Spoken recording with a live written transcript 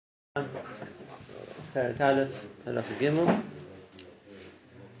Perek Aleph, Halacha Gimel.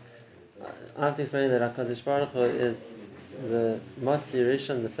 After explaining that HaKadosh Baruch Hu is the Motzi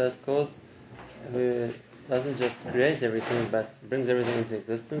Rishon, the first cause, who doesn't just create everything but brings everything into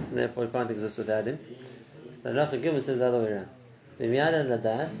existence, and therefore it can't exist without him. So Halacha Gimel says the other way around.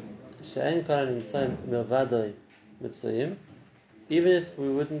 Even if we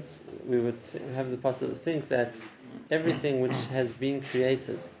would have the possibility to think that everything which has been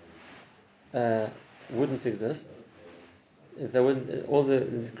created wouldn't exist. If there wouldn't, all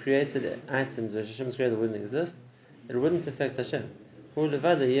the created items which Hashem has created wouldn't exist, it wouldn't affect Hashem.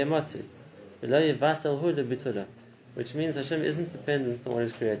 Which means Hashem isn't dependent on what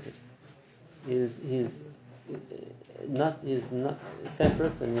is created. He's not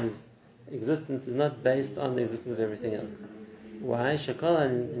separate, and his existence is not based on the existence of everything else. Why?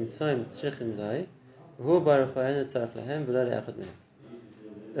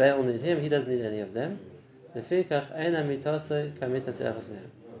 They all need him, he doesn't need any of them. When he says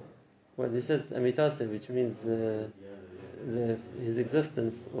amitase, which means his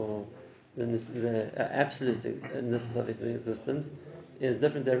existence, or the absoluteness of his existence, is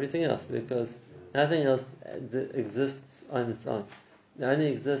different to everything else, because nothing else exists on its own. It only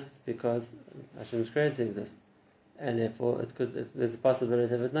exists because Hashem is created to exist, and therefore there's a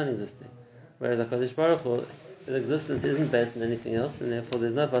possibility of it non-existing. Whereas HaKadosh Baruch Hu, his existence isn't based on anything else, and therefore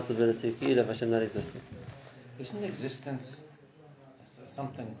there's no possibility of Hashem not existing. Isn't existence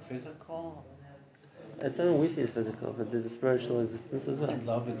something physical? It's something we see as physical, but there's a spiritual existence as well.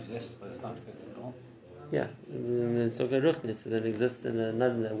 Love exists, but it's not physical. Yeah, it's talking ruchnis, that it exists not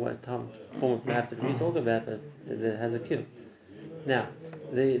in the form of map that we talk about, but it has a cube. Now,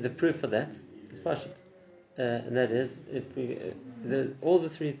 the proof for that is Pashut. And that is, all the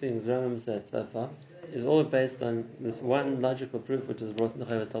three things Rambam said so far is all based on this one logical proof, which is brought in the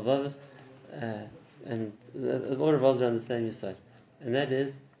Chovos HaLevavos, and it all revolves around the same yesod, and that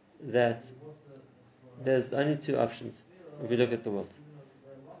is that there's only two options if we look at the world.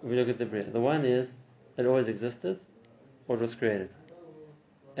 If we look at the Bria, the one is it always existed, or it was created.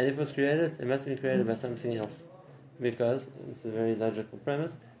 And if it was created, it must have been created by something else, because it's a very logical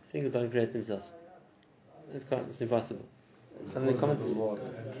premise. Things don't create themselves. It's impossible. Something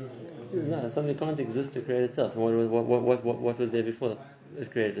can't exist to create itself. What was there before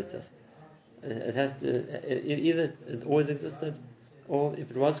it created itself? It has to either it always existed, or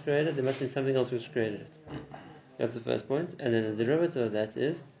if it was created, there must be something else which created it. That's the first point. And then the derivative of that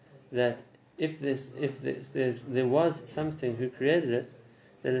is that if there was something who created it,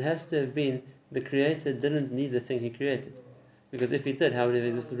 then it has to have been the creator didn't need the thing he created, because if he did, how would it have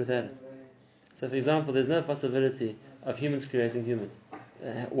existed without it? So, for example, there's no possibility of humans creating humans.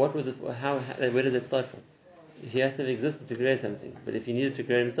 Where did it start from? He has to have existed to create something, but if he needed to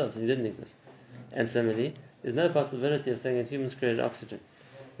create himself, then he didn't exist. And similarly, there's no possibility of saying that humans created oxygen,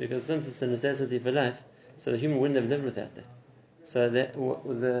 because since it's a necessity for life, so the human wouldn't have lived without that. So if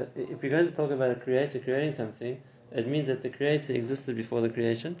you're going to talk about a creator creating something, it means that the creator existed before the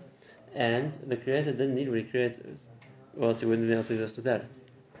creation, and the creator didn't need what he created, or else he wouldn't be able to exist without it.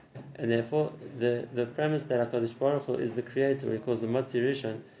 And therefore, the premise that HaKadosh Baruch Hu is the creator, what he calls the Motzi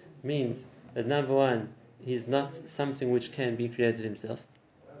Rishon, means that number one, he's not something which can be created himself,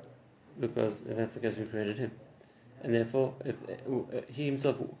 because if that's the case, we created him. And therefore, if he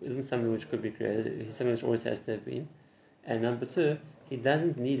himself isn't something which could be created, he's something which always has to have been. And number two, he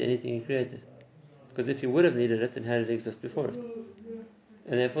doesn't need anything he created, because if he would have needed it, then how did it exist before it?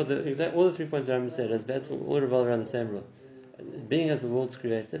 And therefore, all the 3 points Rambam said, as that's all revolve around the same rule. Being as the world's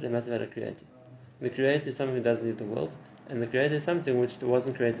created, it must have had a creator. The creator is something who doesn't need the world, and the creator is something which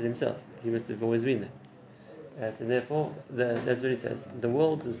wasn't created himself. He must have always been there. And therefore, that's what he says. The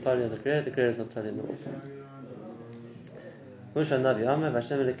world is totally on the creator is not totally in the world. And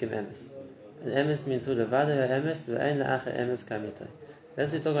emes means who levado emes ve'ein la'acher emes kamito.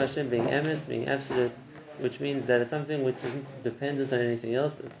 That's what we talk about Hashem being emes, being absolute, which means that it's something which isn't dependent on anything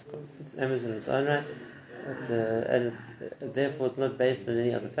else. It's emes in its own right. Therefore it's not based on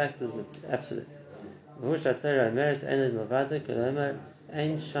any other factors, it's absolute.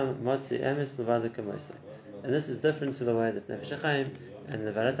 And this is different to the way that Nefesh HaChaim and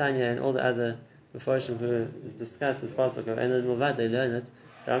the Varatanya and all the other Mefarshim who discuss this pasuk of Enel Milvad, they learn it.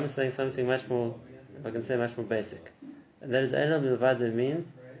 But I'm saying something much more, if I can say, much more basic. And that is Enel Milvad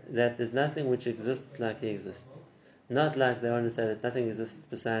means that there's nothing which exists like he exists. Not like they want to say that nothing exists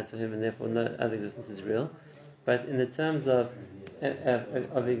besides him and therefore no other existence is real, but in the terms of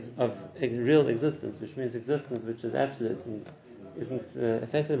real existence, which means existence which is absolute and isn't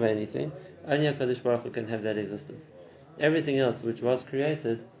affected by anything. Only HaKadosh Baruch Hu can have that existence. Everything else which was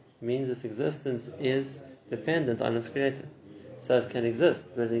created means its existence is dependent on its creator. So it can exist,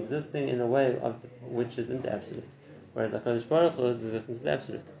 but existing in a way which isn't absolute. Whereas HaKadosh Baruch Hu's existence is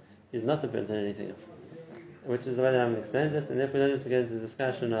absolute. He's not dependent on anything else. Which is the way that Rambam explains it, and therefore we don't need to get into the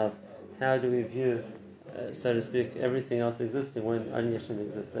discussion of how do we view, so to speak, everything else existing when only Hashem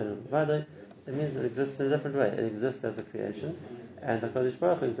exists. And rather, it means it exists in a different way. It exists as a creation, and HaKadosh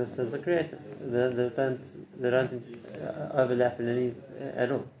Baruch Hu exists as a creator. They don't overlap in any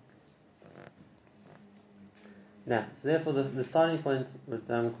at all. Now, so therefore, the starting point, what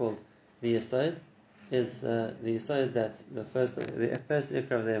I'm called the Yesod, is the Yesod that the first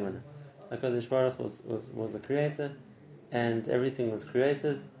Ikra of the Emunah. HaKadosh Baruch was the creator, and everything was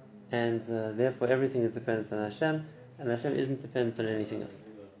created, and therefore everything is dependent on Hashem, and Hashem isn't dependent on anything else.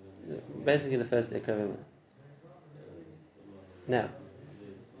 Basically, the first Ikra of Emunah. Now,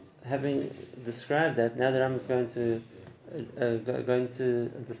 having described that, now the Rambam is going to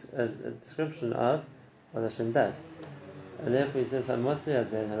a description of what Hashem does, and therefore he says, "Hamotzi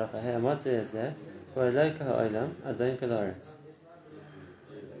hazeh, harachahei hamotzi hazeh, v'Eloka ha'olam adon kol haaretz."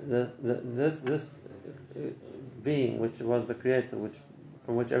 This being, which was the creator,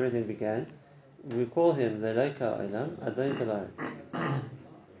 from which everything began, we call him the Eloka ha'olam adon kol haaretz.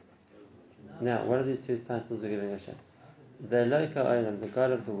 Now, what are these two titles we're giving Hashem? The Eloka ha'olam, the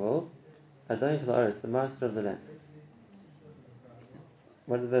God of the world, adon kol haaretz, the master of the land.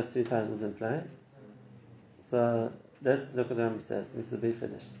 What do those two titles imply? So let's look at what the Rambam says. This is a big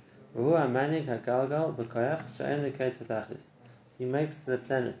chiddush. He makes the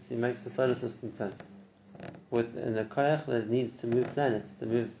planets, he makes the solar system turn. And the koyach that needs to move planets, to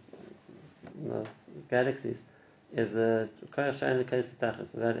move galaxies, is a koyach she'en lekayis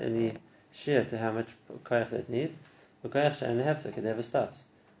v'tachlis, without any shear to how much koyach it needs. The koyach she'en lehefsek, it never stops.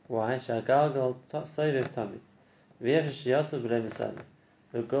 Why? She'agalgal soivev tamid. V'yesh she'yasu b'lei misad.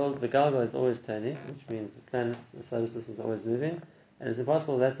 The galgal is always turning, which means the planets, the solar system is always moving, and it's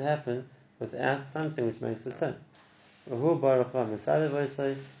impossible for that to happen without something which makes it turn. The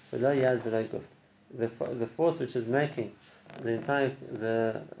force which is making the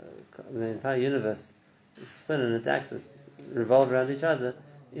entire universe spin on its axis, revolve around each other,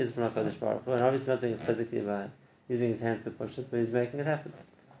 is from HaKadosh Baruch Hu, and obviously not doing it physically by using his hands to push it, but he's making it happen.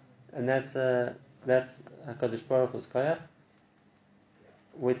 And that's HaKadosh Baruch Hu's koyach,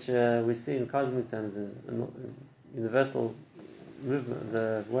 which we see in cosmic terms, in universal movement,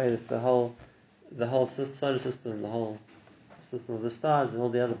 the way that the whole solar system, the whole system of the stars and all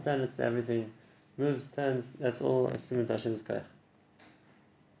the other planets, everything moves, turns. That's all assuming Hashem's koyach.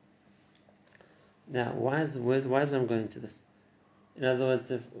 Now, why is I'm going to this? In other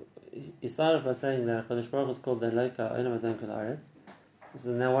words, if he started by saying that HaKadosh Baruch Hu is called the Eloka ha'olam adon kol haaretz,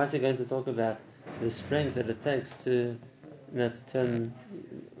 so now why is he going to talk about the strength that it takes to turn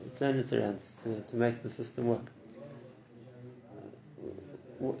planets around, to make the system work?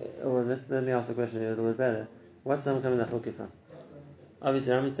 Well, let me ask the question a little bit better. What's Rambam coming that from?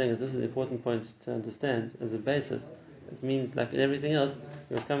 Obviously, Rambam is saying this is an important point to understand as a basis. It means, like in everything else,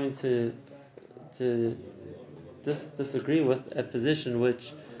 he was coming to disagree with a position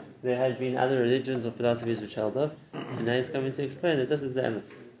which there had been other religions or philosophies which held of, and now he's coming to explain that this is the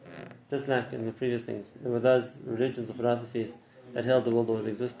emes. Just like in the previous things, there were those religions or philosophies that held the world always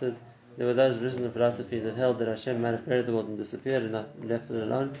existed. There were those religions and philosophies that held that Hashem might have created the world and disappeared and not left it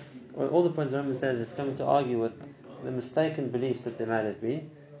alone. All the points Rambam says, it's coming to argue with the mistaken beliefs that there might have been.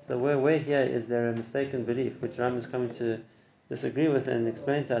 So where here is there a mistaken belief which Rambam is coming to disagree with and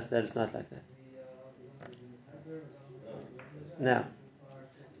explain to us that it's not like that. Now,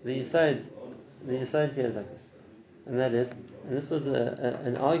 the Yesod here is like this, and this was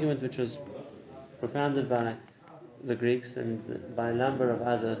an argument which was propounded by the Greeks and by a number of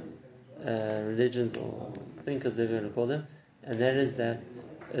other religions or thinkers, we're going to call them, and that is that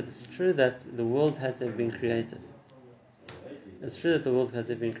it's true that the world had to have been created. It's true that the world had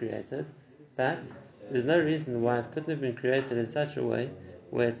to have been created, but there's no reason why it couldn't have been created in such a way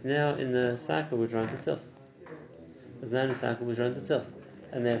where it's now in the cycle which runs itself. It's now in a cycle which runs itself,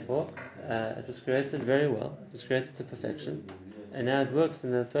 and therefore it was created very well. It was created to perfection, and now it works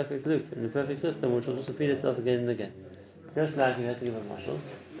in a perfect loop, in a perfect system, which will just repeat itself again and again. Just like you had to give a mashal,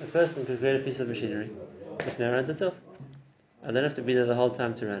 a person could create a piece of machinery which now runs itself. I don't have to be there the whole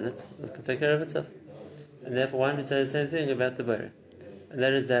time to run it. It can take care of itself. And therefore, why don't we say the same thing about the Borei? And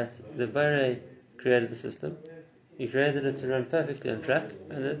that is that the Borei created the system. He created it to run perfectly on track,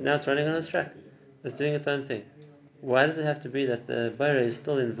 and now it's running on its track. It's doing its own thing. Why does it have to be that the Borei is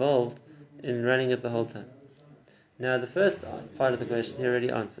still involved in running it the whole time? Now, the first part of the question he already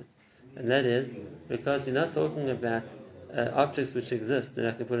answered, and that is because you're not talking about objects which exist that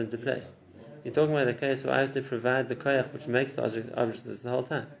I can put into place. You're talking about a case where I have to provide the koyach which makes the object exist the whole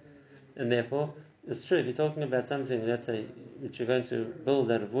time. And therefore, it's true, if you're talking about something, let's say, which you're going to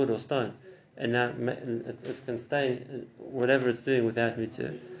build out of wood or stone, and now it can stay whatever it's doing without me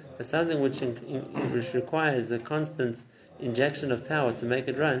to, but something which requires a constant injection of power to make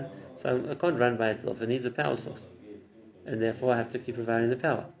it run, so it can't run by itself, it needs a power source. And therefore I have to keep providing the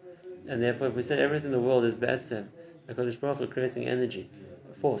power. And therefore if we say everything in the world is Ba'atzem, HaKadosh Baruch Hu creating energy,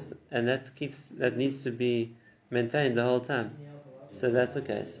 force, and that needs to be maintained the whole time. So that's the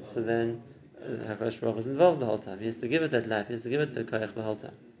case. So then HaKadosh Baruch Hu is involved the whole time. He has to give it that life, he has to give it the koyach the whole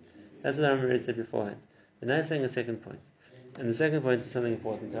time. That's what Rambam already said beforehand. But now he's saying a second point. And the second point is something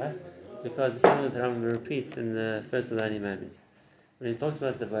important to us, because it's something that Rambam repeats in the first of the Animaimim. When he talks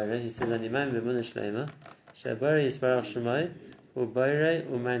about the Bairei, he says, Animaimim b'munah shleima, she'abairei yisparach shemai, u'bairei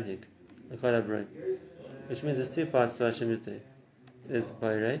u'manhig, l'kol ha'broim. Which means there's two parts to what Hashem is doing. There's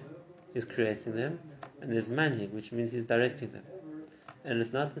Bairei, he's creating them, and there's manhig, which means he's directing them. And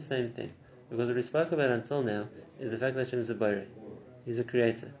it's not the same thing. Because what we spoke about until now is the fact that Hashem is a Bairei. He's a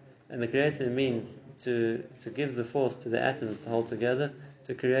creator. And the creator means to give the force to the atoms to hold together,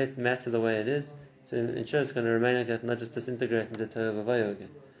 to create matter the way it is, to ensure it's going to remain like that, not just disintegrate into Tohu Vavohu again.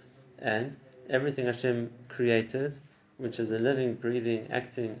 And everything Hashem created, which is a living, breathing,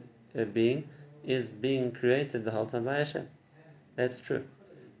 acting being, is being created the whole time by Hashem. That's true.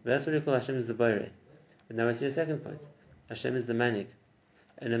 But that's what we call Hashem is the Bairei. But now we see a second point. Hashem is the Manig.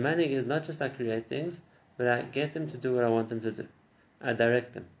 And the Manig is not just I create things, but I get them to do what I want them to do. I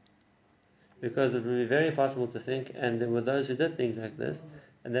direct them. Because it would be very possible to think, and there were those who did think like this,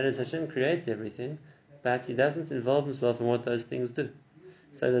 and that is Hashem creates everything, but He doesn't involve Himself in what those things do.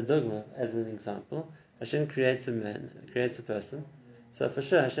 So the dogma, as an example, Hashem creates a man, creates a person. So for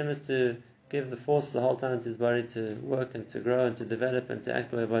sure, Hashem is to give the force the whole time to His body to work and to grow and to develop and to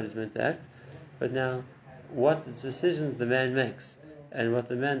act the way the body is meant to act. But now, what the decisions the man makes, and what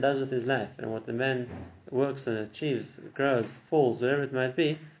the man does with his life, and what the man works and achieves, grows, falls, whatever it might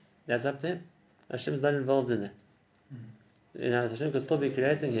be, that's up to him. Hashem is not involved in that. Hashem could still be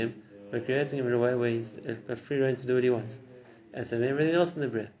creating him, but creating him in a way where he's got free reign to do what he wants. And so everything else in the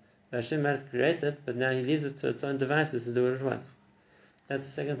Bria. Hashem might create it, but now he leaves it to its own devices to do what it wants. That's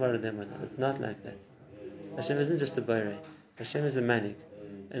the second part of the Emunah. It's not like that. Hashem isn't just a Bairei. Hashem is a Manig.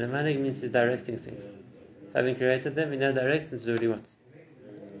 And a Manig means he's directing things. Having created them, he now directs them to do what he wants.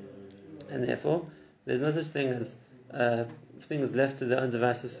 And therefore, there's no such thing as things left to their own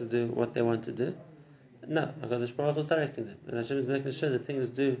devices to do what they want to do. No, HaKadosh Baruch Hu is directing them. And Hashem is making sure that things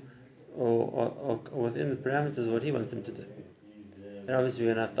do or within the parameters of what He wants them to do. And obviously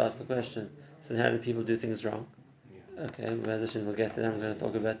we're going to have to ask the question, so how do people do things wrong? Okay, we'll get to that, I'm going to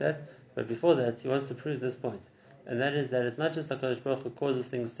talk about that. But before that, he wants to prove this point. And that is that it's not just HaKadosh Baruch Hu causes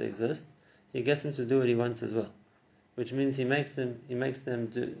things to exist, He gets them to do what He wants as well. Which means He makes them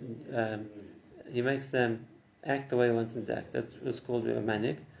act the way He wants them to act. That's what's called a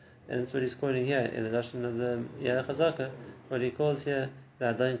manik. And that's what he's quoting here in the Lashon of the Yerech HaZaka, what he calls here the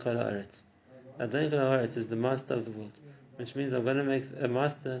Adayin Kol HaAretz. Adayin Kol HaAretz is the master of the world, which means I'm going to make a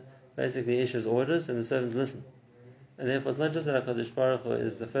master basically issues orders and the servants listen. And therefore it's not just that HaKadosh Baruch Hu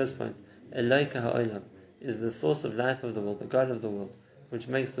is the first point. Eloka HaOlam is the source of life of the world, the God of the world, which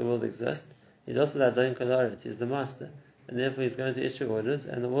makes the world exist. He's also the Adayin Kol HaAretz, he's the master. And therefore he's going to issue orders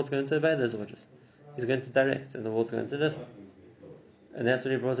and the world's going to obey those orders. He's going to direct and the world's going to listen. And that's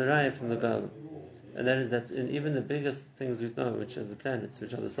what he brought a raya from the Galgal. And that is that in even the biggest things we know, which are the planets,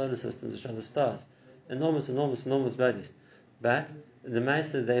 which are the solar systems, which are the stars, enormous bodies. But the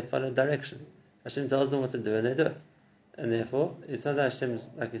Maisa, they follow direction. Hashem tells them what to do and they do it. And therefore, it's not that Hashem is,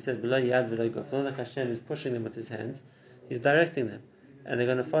 like he said, below yad v'lo gof. It's not like Hashem is pushing them with his hands. He's directing them. And they're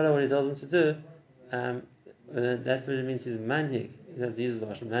going to follow what he tells them to do. And that's what it means. He's manhig. He uses the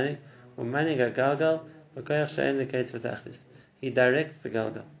word manhig. Or manhig ha-galgal, v'koyach she'en l'keitz v'tachlis. He directs the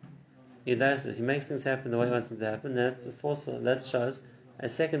Galgal. He directs it. He makes things happen the way he wants them to happen. That's the force. That shows a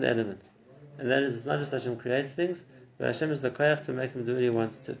second element, and that is it's not just Hashem creates things, but Hashem is the koyach to make him do what he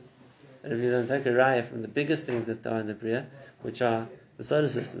wants to. And if you don't take a raya from the biggest things that are in the Bria, which are the solar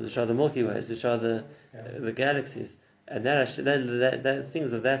systems, which are the Milky Ways, which are the galaxies, and that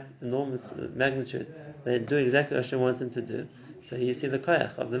things of that enormous magnitude, they do exactly what Hashem wants them to do. So you see the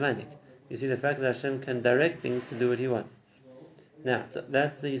koyach of the manik. You see the fact that Hashem can direct things to do what He wants. Now,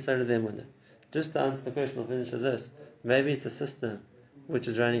 that's the Yisod of the Emunah. Just to answer the question, we'll finish with this. Maybe it's a system which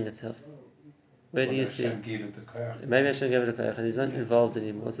is running itself. Where do you see? Maybe Hashem gave it a koyach and He's not involved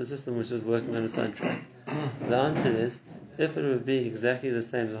anymore. It's a system which is working on its own track. The answer is, if it would be exactly the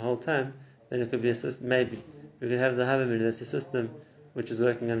same the whole time, then it could be a system, maybe. we could have the Havamina, that's a system which is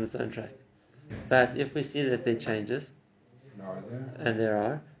working on its own track. But if we see that there are changes, and there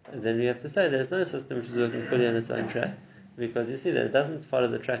are, then we have to say there's no system which is working fully on its own track, because you see that it doesn't follow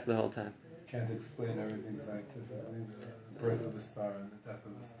the track the whole time. Can't explain everything scientifically, the birth of a star and the death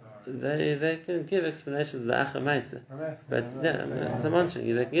of a star. They can give explanations of the Acha Maisa. But I'm answering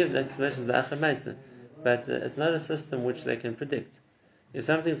you, they can give explanations of the Acha Maisa. But it's not a system which they can predict. If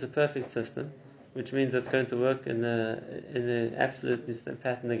something's a perfect system, which means it's going to work in the absolute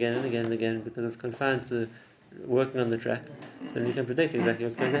pattern again and again and again, because it's confined to working on the track, so then you can predict exactly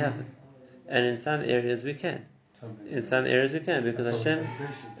what's going to happen. And in some areas we can. In some areas we can, because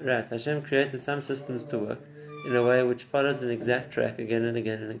Hashem created some systems to work in a way which follows an exact track again and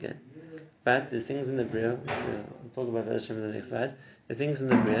again and again. But the things in the Bria, we'll talk about Hashem in the next slide, the things in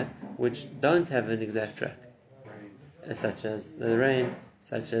the Bria which don't have an exact track, such as the rain,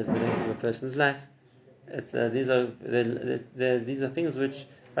 such as the length of a person's life. These are things which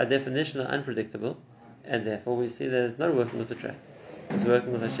by definition are unpredictable, and therefore we see that it's not working with the track. It's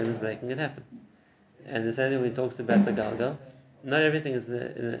working with Hashem is making it happen. And the same thing when he talks about the Galgal, not everything is in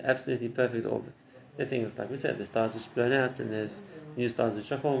an absolutely perfect orbit. There are things, like we said, the stars which are blown out, and there's new stars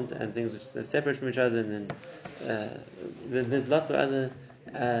which are formed, and things which are separate from each other, and then there's lots of other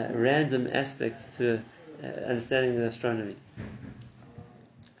random aspects to understanding the astronomy.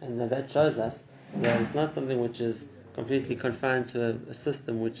 And that shows us that it's not something which is completely confined to a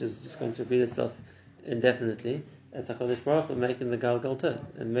system which is just going to repeat itself indefinitely. It's HaKadosh Baruch Hu making the Galgal turn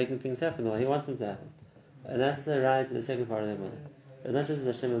and making things happen the way He wants them to happen. And that's the right to the second part of the Emunah. But not just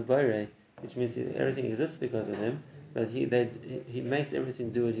Hashem and Borei, which means everything exists because of Him, but He makes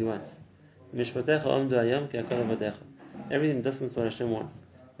everything do what He wants. Mishpatecha omdu hayom ki hakol avadecha. Everything does what Hashem wants.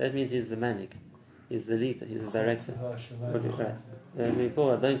 That means He's the manik, He's the leader, He's the director. We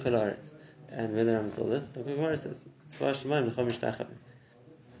call Adon Kol Haaretz. And when the Rambam saw this, the Gemara says,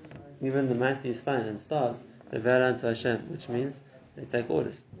 even the mighty stein and stars, they bow down to Hashem, which means they take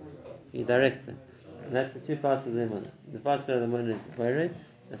orders. He directs them. And that's the two parts of the Emunah. The first part of the Emunah is the Borei,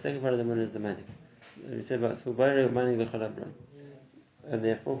 the second part of the Emunah is the Manik. We say about Hu Borei Manik L'chol Abron. And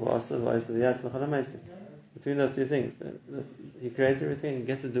therefore, between those two things, He creates everything and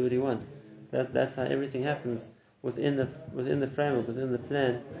gets to do what He wants. That's how everything happens within the framework, within the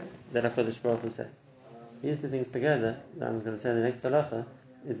plan that HaKadosh Baruch Hu set. These two things together, that I'm going to say in the next halacha,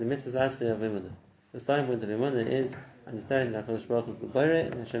 is the mitzvah aseh of Emunah. The starting point of Emunah is understanding that HaKadosh Baruch Hu is the Borei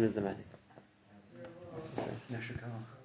and Hashem is the Manik.